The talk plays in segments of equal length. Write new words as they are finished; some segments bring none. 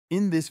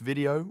In this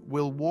video,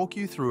 we'll walk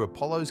you through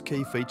Apollo's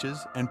key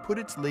features and put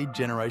its lead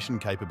generation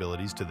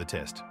capabilities to the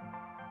test.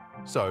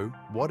 So,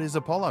 what is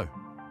Apollo?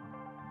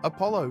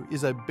 Apollo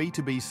is a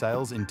B2B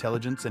sales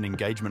intelligence and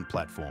engagement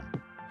platform.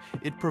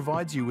 It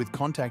provides you with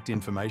contact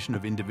information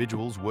of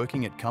individuals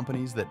working at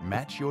companies that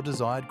match your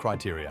desired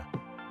criteria.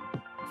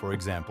 For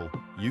example,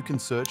 you can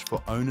search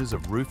for owners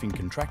of roofing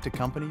contractor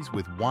companies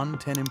with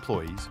 10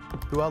 employees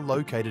who are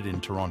located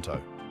in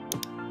Toronto.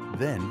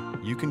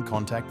 Then, you can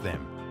contact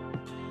them.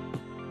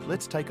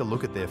 Let's take a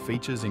look at their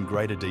features in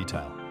greater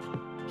detail.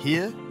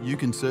 Here, you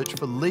can search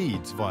for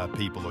leads via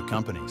people or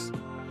companies.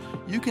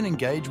 You can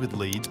engage with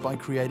leads by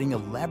creating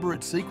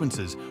elaborate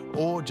sequences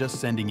or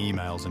just sending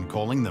emails and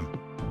calling them.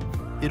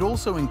 It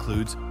also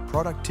includes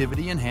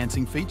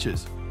productivity-enhancing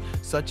features,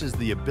 such as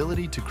the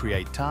ability to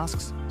create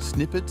tasks,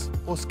 snippets,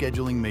 or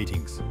scheduling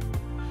meetings.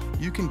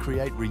 You can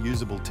create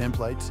reusable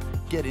templates,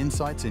 get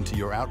insights into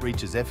your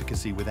outreach's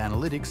efficacy with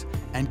analytics,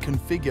 and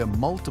configure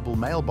multiple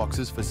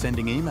mailboxes for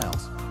sending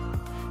emails.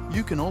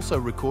 You can also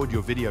record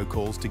your video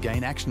calls to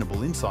gain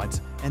actionable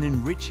insights and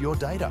enrich your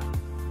data.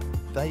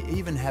 They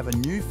even have a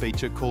new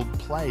feature called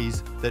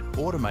Plays that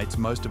automates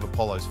most of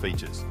Apollo's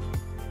features.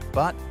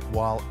 But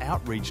while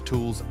outreach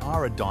tools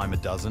are a dime a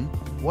dozen,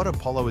 what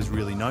Apollo is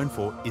really known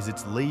for is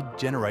its lead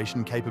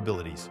generation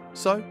capabilities.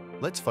 So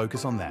let's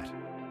focus on that.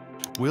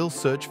 We'll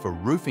search for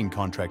roofing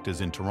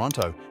contractors in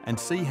Toronto and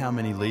see how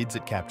many leads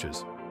it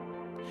captures.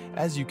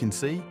 As you can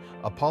see,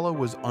 Apollo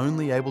was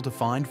only able to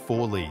find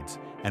 4 leads,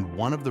 and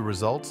one of the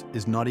results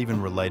is not even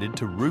related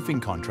to roofing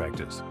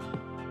contractors.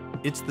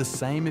 It's the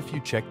same if you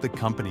check the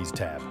Companies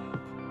tab.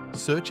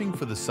 Searching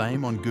for the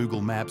same on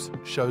Google Maps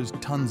shows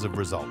tons of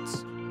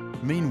results.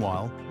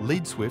 Meanwhile,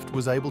 LeadSwift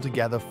was able to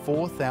gather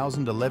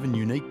 4,011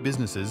 unique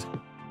businesses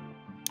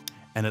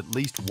and at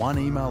least one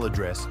email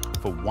address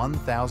for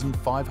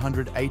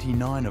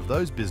 1,589 of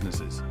those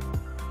businesses.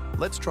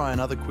 Let's try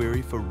another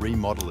query for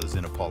remodelers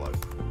in Apollo.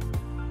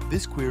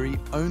 This query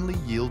only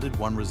yielded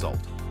one result.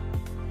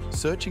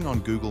 Searching on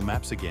Google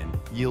Maps again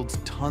yields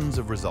tons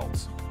of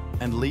results.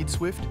 And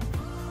LeadSwift?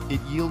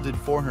 It yielded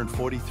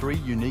 443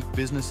 unique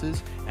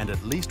businesses and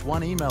at least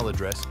one email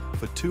address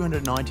for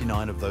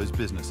 299 of those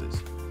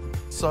businesses.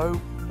 So,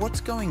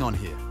 what's going on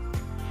here?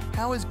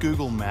 How is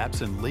Google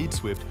Maps and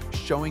LeadSwift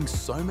showing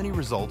so many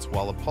results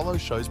while Apollo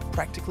shows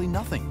practically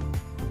nothing?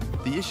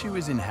 The issue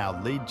is in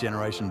how lead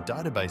generation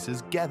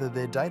databases gather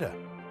their data.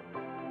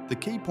 The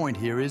key point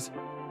here is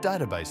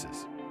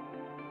databases.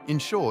 In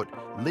short,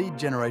 lead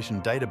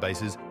generation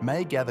databases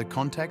may gather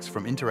contacts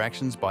from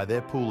interactions by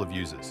their pool of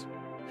users.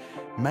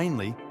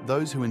 Mainly,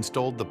 those who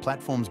installed the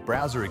platform's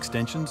browser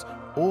extensions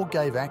or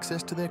gave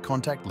access to their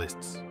contact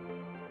lists.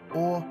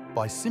 Or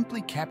by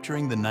simply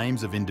capturing the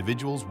names of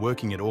individuals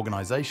working at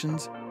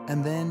organizations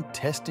and then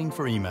testing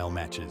for email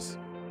matches.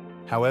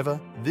 However,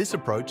 this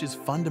approach is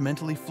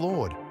fundamentally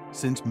flawed,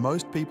 since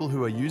most people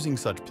who are using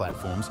such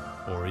platforms,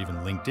 or even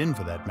LinkedIn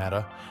for that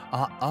matter,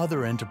 are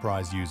other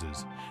enterprise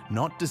users,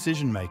 not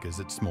decision makers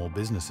at small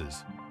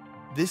businesses.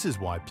 This is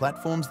why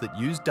platforms that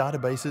use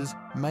databases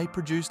may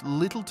produce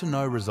little to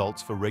no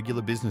results for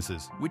regular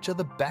businesses, which are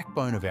the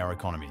backbone of our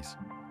economies.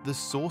 The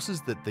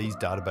sources that these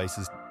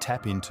databases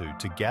tap into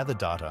to gather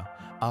data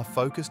are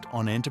focused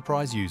on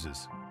enterprise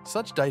users.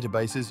 Such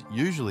databases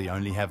usually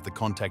only have the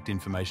contact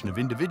information of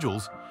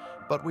individuals,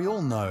 but we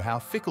all know how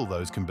fickle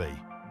those can be.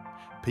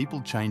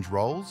 People change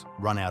roles,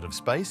 run out of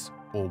space,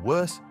 or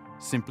worse,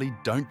 simply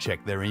don't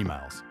check their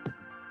emails.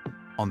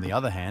 On the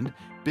other hand,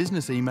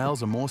 business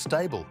emails are more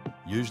stable,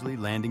 usually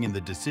landing in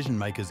the decision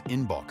maker's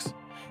inbox,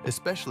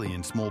 especially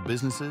in small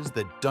businesses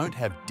that don't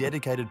have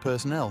dedicated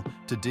personnel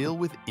to deal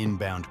with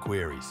inbound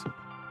queries.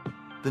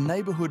 The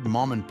neighborhood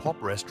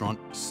mom-and-pop restaurant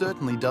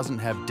certainly doesn't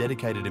have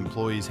dedicated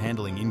employees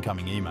handling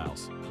incoming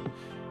emails.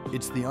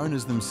 It's the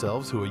owners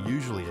themselves who are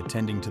usually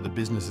attending to the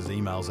business's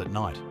emails at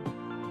night.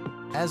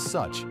 As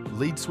such,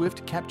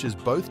 LeadSwift captures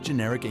both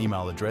generic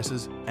email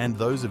addresses and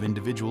those of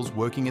individuals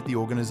working at the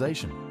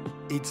organization.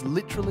 It's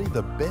literally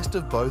the best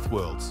of both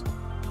worlds.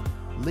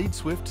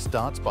 LeadSwift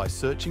starts by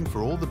searching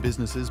for all the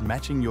businesses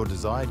matching your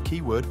desired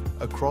keyword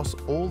across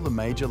all the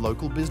major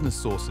local business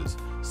sources,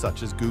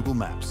 such as Google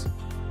Maps.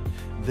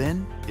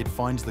 Then, it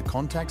finds the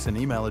contacts and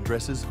email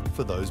addresses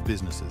for those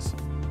businesses.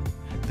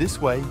 This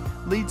way,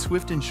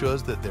 LeadSwift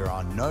ensures that there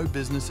are no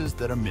businesses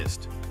that are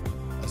missed.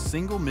 A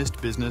single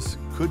missed business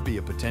could be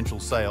a potential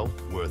sale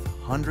worth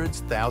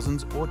hundreds,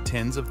 thousands, or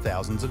tens of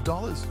thousands of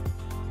dollars.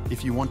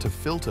 If you want to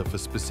filter for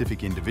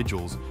specific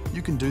individuals,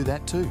 you can do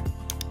that too.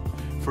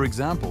 For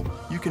example,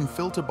 you can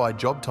filter by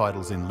job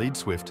titles in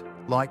LeadSwift,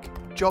 like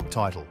job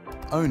title,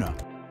 owner,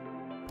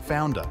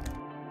 founder,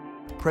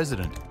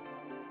 president,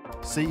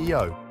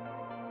 CEO,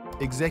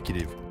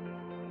 executive.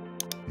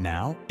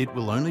 Now, it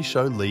will only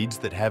show leads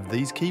that have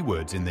these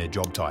keywords in their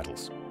job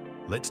titles.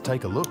 Let's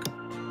take a look.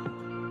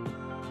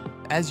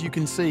 As you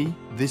can see,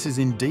 this is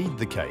indeed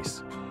the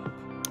case.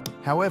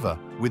 However,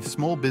 with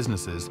small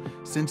businesses,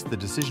 since the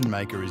decision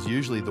maker is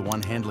usually the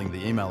one handling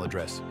the email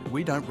address,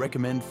 we don't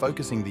recommend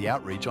focusing the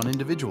outreach on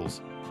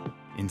individuals.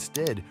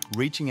 Instead,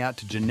 reaching out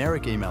to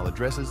generic email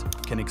addresses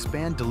can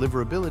expand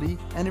deliverability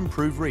and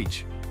improve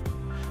reach.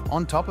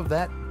 On top of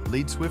that,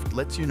 LeadSwift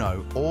lets you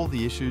know all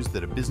the issues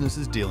that a business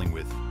is dealing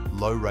with: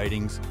 low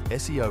ratings,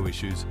 SEO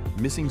issues,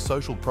 missing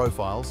social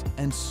profiles,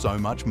 and so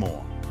much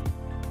more.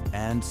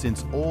 And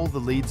since all the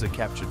leads are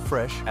captured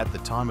fresh at the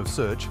time of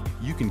search,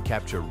 you can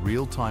capture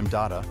real-time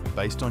data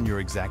based on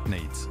your exact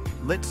needs.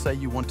 Let's say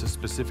you want to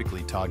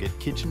specifically target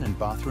kitchen and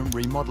bathroom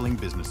remodeling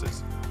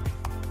businesses.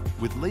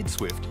 With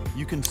LeadSwift,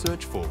 you can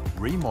search for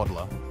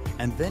remodeler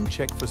and then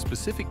check for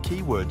specific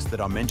keywords that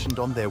are mentioned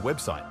on their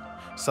website,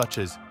 such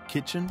as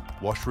kitchen,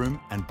 washroom,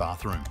 and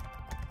bathroom.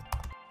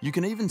 You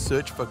can even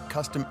search for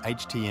custom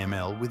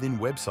HTML within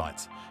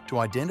websites to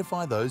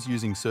identify those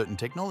using certain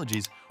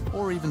technologies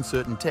or even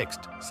certain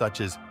text,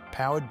 such as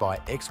powered by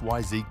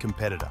XYZ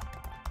competitor.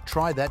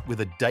 Try that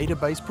with a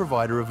database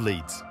provider of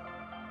leads.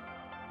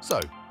 So,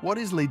 what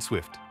is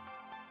LeadSwift?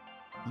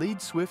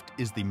 LeadSwift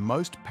is the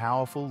most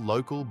powerful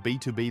local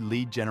B2B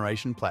lead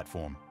generation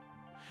platform.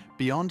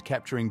 Beyond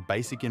capturing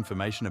basic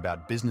information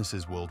about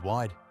businesses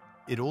worldwide,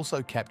 it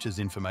also captures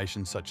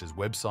information such as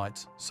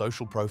websites,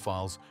 social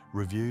profiles,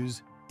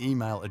 reviews,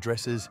 email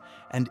addresses,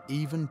 and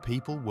even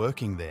people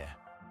working there.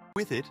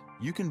 With it,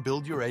 you can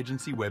build your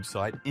agency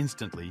website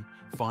instantly,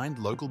 find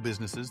local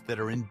businesses that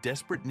are in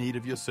desperate need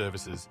of your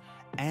services,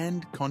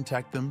 and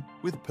contact them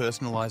with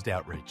personalized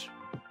outreach.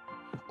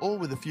 All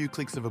with a few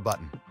clicks of a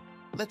button.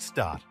 Let's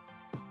start.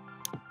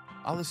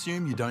 I'll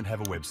assume you don't have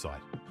a website.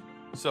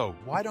 So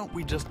why don't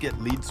we just get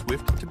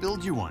LeadSwift to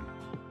build you one?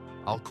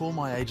 I'll call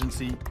my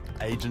agency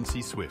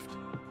Agency Swift.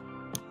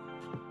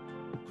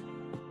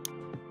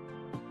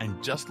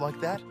 And just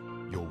like that,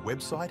 your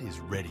website is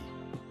ready.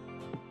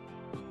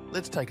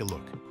 Let's take a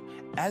look.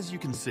 As you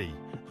can see,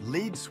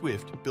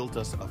 LeadSwift built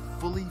us a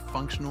fully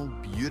functional,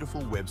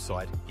 beautiful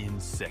website in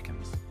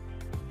seconds.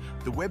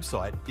 The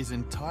website is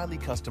entirely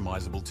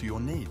customizable to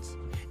your needs.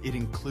 It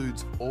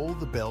includes all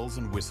the bells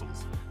and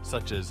whistles,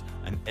 such as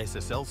an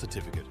SSL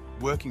certificate,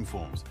 working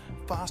forms,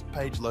 fast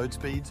page load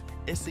speeds,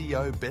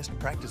 SEO best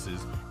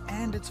practices,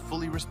 and it's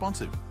fully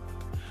responsive.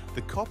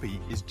 The copy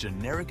is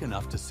generic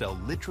enough to sell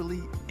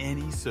literally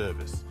any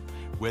service,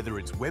 whether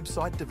it's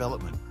website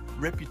development,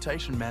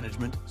 reputation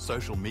management,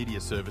 social media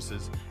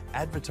services,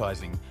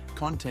 advertising,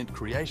 content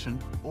creation,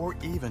 or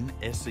even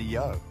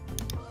SEO.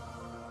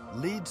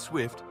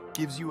 LeadSwift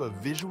gives you a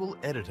visual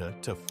editor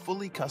to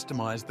fully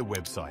customize the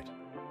website.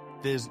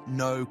 There's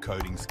no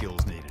coding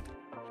skills needed.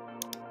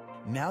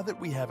 Now that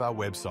we have our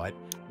website,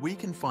 we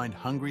can find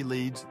hungry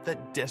leads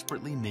that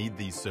desperately need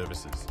these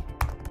services.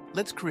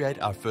 Let's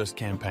create our first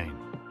campaign.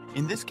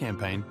 In this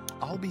campaign,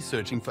 I'll be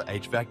searching for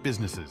HVAC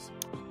businesses.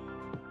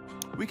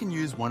 We can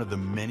use one of the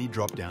many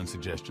drop-down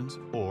suggestions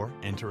or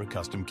enter a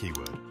custom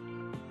keyword.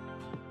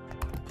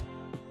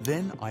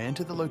 Then I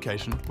enter the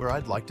location where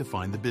I'd like to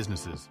find the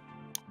businesses.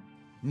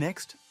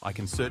 Next, I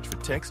can search for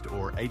text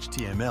or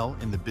HTML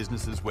in the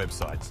business's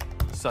websites,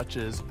 such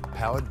as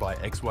powered by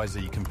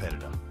XYZ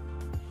competitor.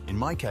 In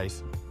my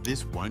case,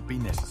 this won't be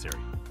necessary.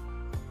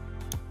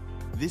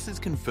 This is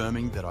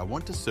confirming that I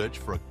want to search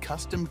for a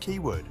custom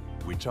keyword,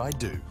 which I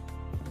do.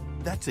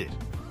 That's it.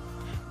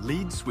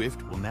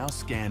 LeadSwift will now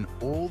scan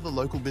all the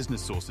local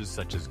business sources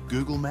such as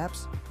Google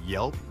Maps,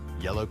 Yelp,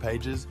 Yellow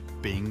Pages,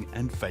 Bing,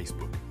 and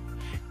Facebook.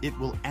 It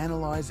will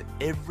analyze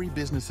every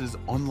business's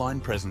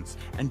online presence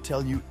and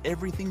tell you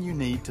everything you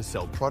need to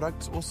sell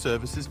products or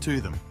services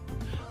to them.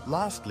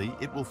 Lastly,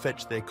 it will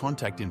fetch their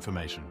contact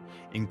information,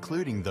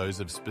 including those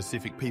of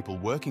specific people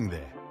working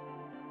there.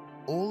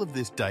 All of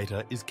this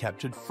data is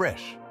captured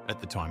fresh at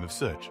the time of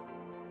search.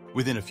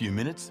 Within a few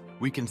minutes,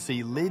 we can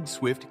see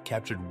LeadSwift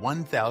captured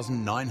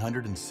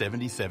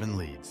 1,977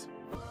 leads.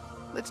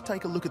 Let's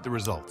take a look at the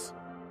results.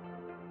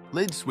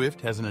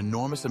 LeadSwift has an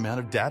enormous amount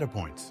of data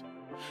points.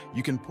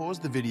 You can pause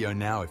the video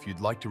now if you'd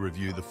like to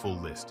review the full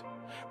list.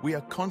 We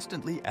are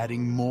constantly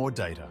adding more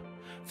data.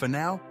 For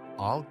now,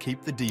 I'll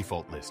keep the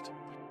default list.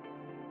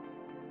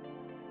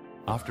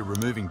 After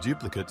removing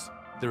duplicates,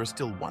 there are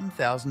still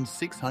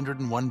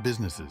 1,601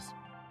 businesses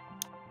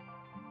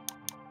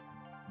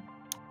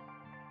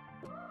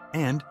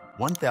and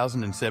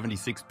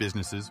 1,076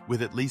 businesses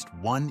with at least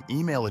one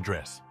email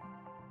address.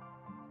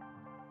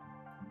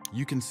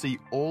 You can see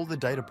all the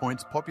data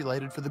points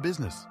populated for the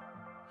business.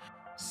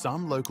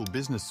 Some local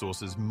business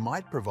sources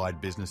might provide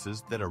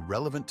businesses that are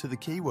relevant to the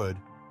keyword,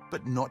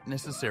 but not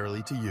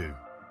necessarily to you.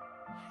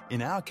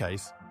 In our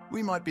case,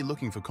 we might be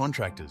looking for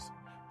contractors,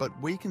 but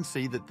we can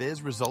see that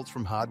there's results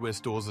from hardware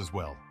stores as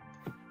well.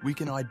 We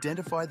can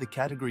identify the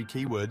category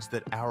keywords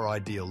that our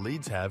ideal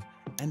leads have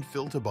and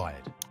filter by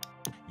it.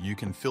 You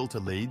can filter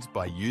leads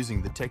by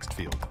using the text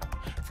field.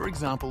 For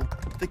example,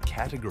 the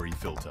category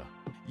filter.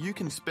 You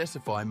can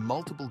specify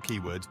multiple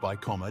keywords by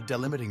comma,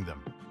 delimiting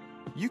them.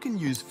 You can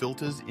use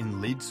filters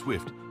in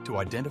LeadSwift to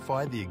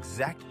identify the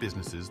exact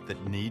businesses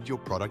that need your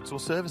products or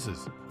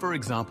services. For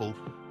example,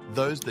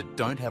 those that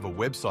don't have a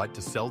website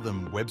to sell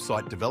them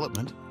website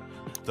development,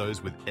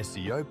 those with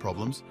SEO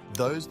problems,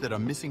 those that are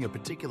missing a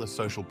particular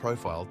social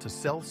profile to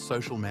sell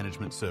social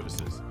management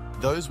services,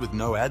 those with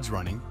no ads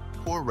running,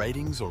 poor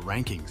ratings or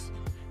rankings.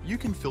 You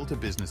can filter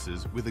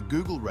businesses with a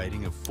Google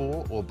rating of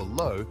 4 or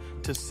below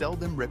to sell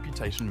them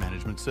reputation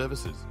management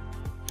services.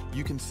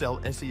 You can sell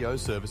SEO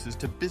services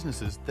to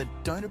businesses that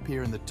don't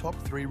appear in the top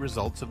 3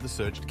 results of the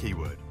searched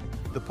keyword.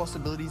 The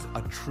possibilities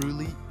are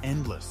truly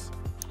endless.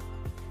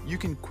 You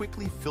can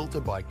quickly filter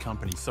by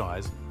company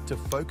size to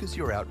focus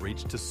your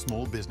outreach to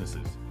small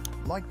businesses,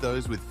 like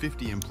those with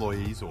 50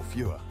 employees or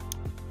fewer.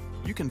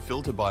 You can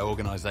filter by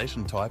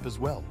organization type as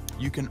well.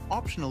 You can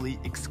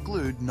optionally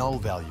exclude null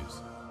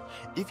values.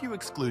 If you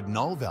exclude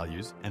null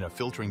values and are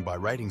filtering by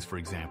ratings, for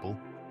example,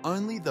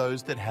 only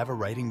those that have a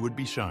rating would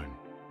be shown.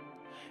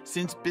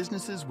 Since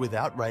businesses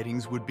without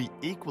ratings would be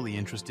equally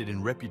interested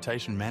in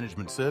reputation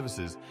management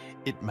services,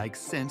 it makes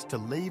sense to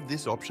leave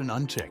this option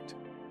unchecked.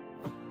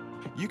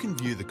 You can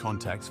view the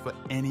contacts for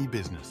any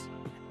business,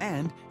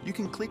 and you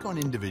can click on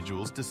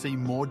individuals to see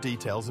more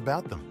details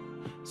about them,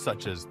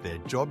 such as their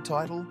job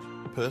title,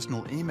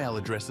 personal email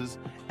addresses,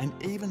 and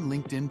even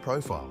LinkedIn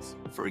profiles.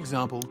 For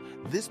example,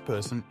 this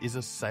person is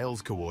a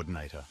sales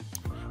coordinator.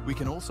 We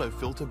can also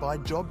filter by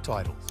job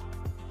titles.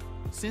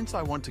 Since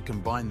I want to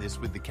combine this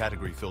with the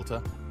category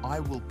filter, I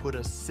will put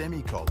a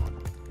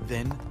semicolon,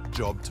 then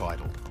job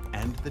title,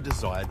 and the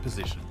desired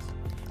positions.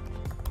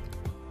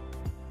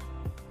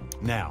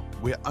 Now,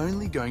 we're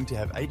only going to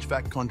have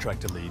HVAC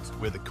contractor leads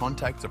where the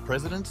contacts are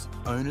presidents,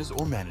 owners,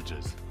 or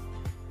managers.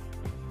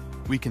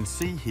 We can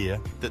see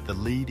here that the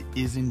lead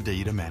is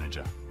indeed a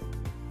manager.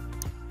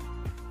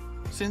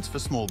 Since for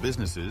small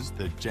businesses,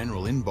 the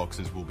general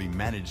inboxes will be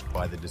managed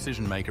by the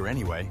decision maker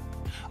anyway,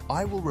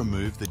 I will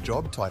remove the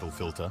job title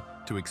filter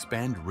to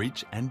expand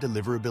reach and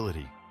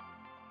deliverability.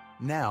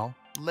 Now,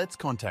 let's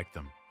contact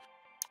them.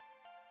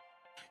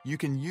 You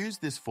can use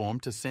this form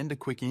to send a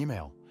quick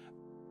email,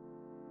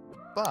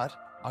 but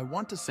I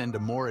want to send a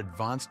more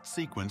advanced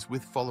sequence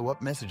with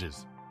follow-up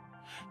messages.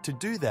 To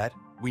do that,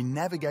 we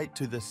navigate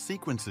to the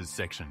Sequences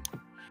section.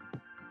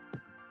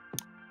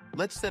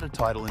 Let's set a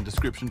title and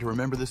description to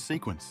remember this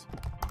sequence.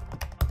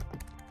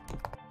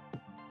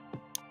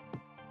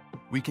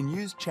 We can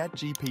use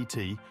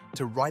ChatGPT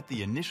to write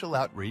the initial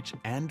outreach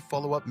and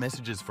follow-up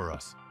messages for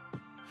us.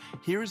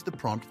 Here is the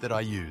prompt that I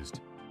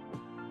used.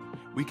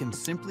 We can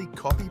simply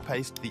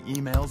copy-paste the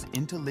emails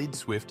into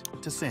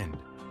LeadSwift to send.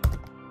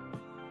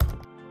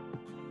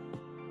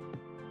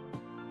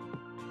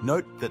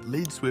 Note that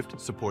LeadSwift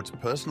supports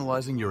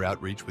personalizing your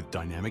outreach with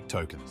dynamic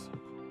tokens.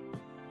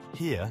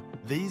 Here,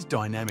 these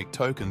dynamic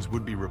tokens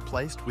would be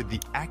replaced with the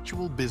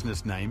actual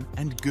business name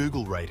and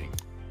Google rating.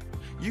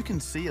 You can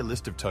see a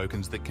list of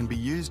tokens that can be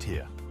used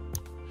here.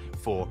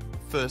 For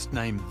first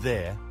name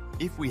there,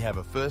 if we have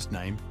a first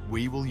name,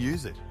 we will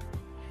use it.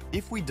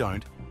 If we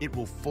don't, it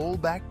will fall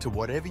back to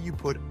whatever you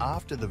put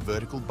after the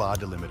vertical bar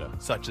delimiter,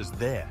 such as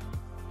there.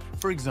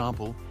 For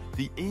example,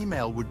 the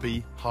email would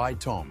be "Hi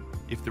Tom"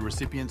 if the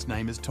recipient's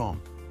name is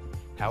Tom.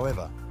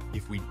 However,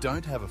 if we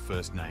don't have a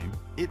first name,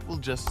 it will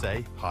just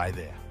say "Hi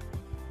there."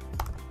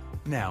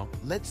 Now,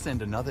 let's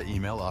send another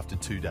email after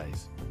 2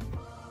 days.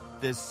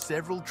 There's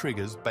several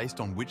triggers based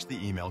on which the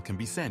email can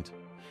be sent.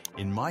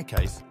 In my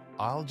case,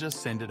 I'll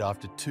just send it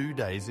after 2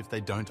 days if they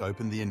don't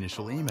open the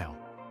initial email.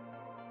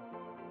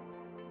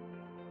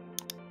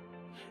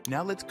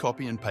 Now let's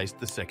copy and paste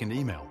the second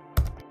email.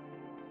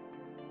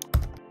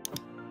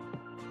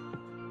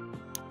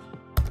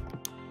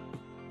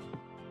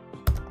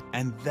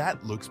 And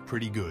that looks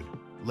pretty good.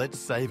 Let's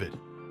save it.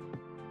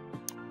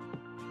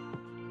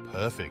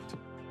 Perfect.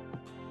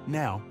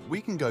 Now,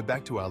 we can go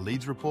back to our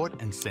leads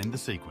report and send the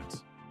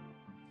sequence.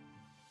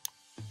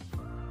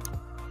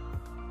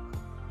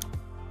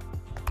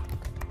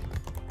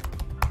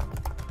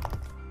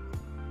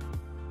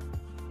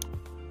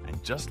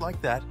 And just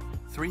like that,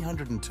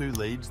 302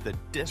 leads that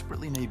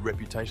desperately need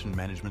reputation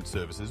management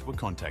services were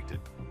contacted.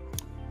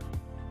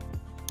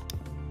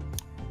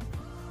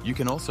 You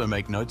can also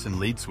make notes in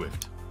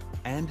LeadSwift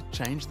and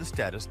change the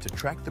status to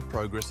track the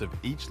progress of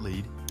each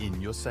lead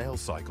in your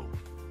sales cycle.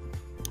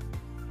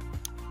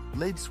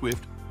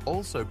 LeadSwift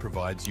also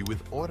provides you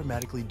with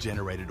automatically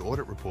generated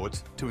audit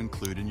reports to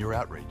include in your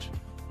outreach.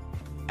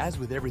 As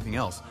with everything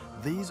else,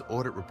 these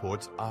audit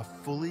reports are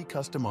fully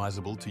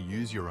customizable to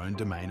use your own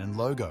domain and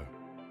logo.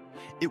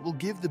 It will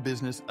give the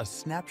business a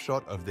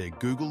snapshot of their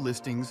Google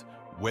listings,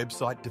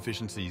 website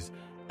deficiencies,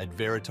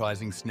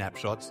 advertising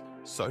snapshots,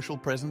 social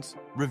presence,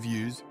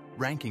 reviews,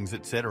 rankings,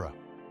 etc.,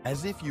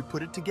 as if you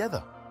put it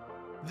together.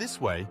 This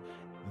way,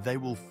 they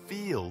will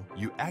feel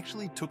you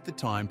actually took the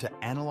time to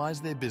analyze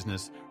their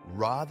business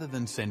rather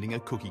than sending a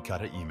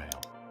cookie-cutter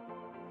email.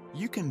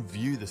 You can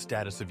view the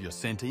status of your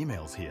sent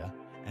emails here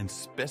and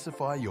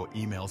specify your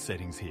email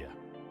settings here.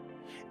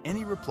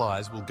 Any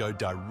replies will go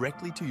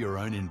directly to your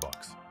own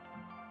inbox.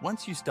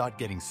 Once you start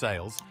getting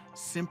sales,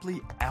 simply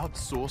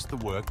outsource the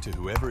work to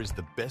whoever is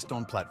the best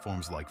on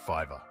platforms like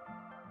Fiverr.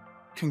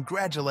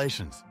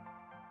 Congratulations!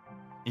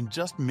 In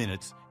just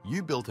minutes,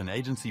 you built an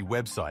agency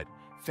website,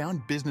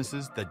 found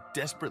businesses that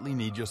desperately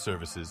need your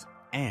services,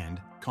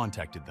 and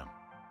contacted them.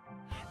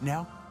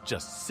 Now,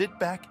 just sit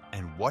back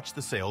and watch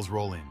the sales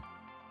roll in.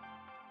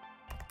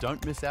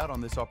 Don't miss out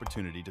on this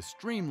opportunity to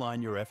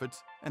streamline your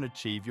efforts and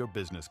achieve your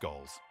business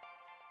goals.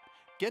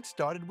 Get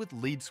started with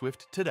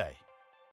LeadSwift today.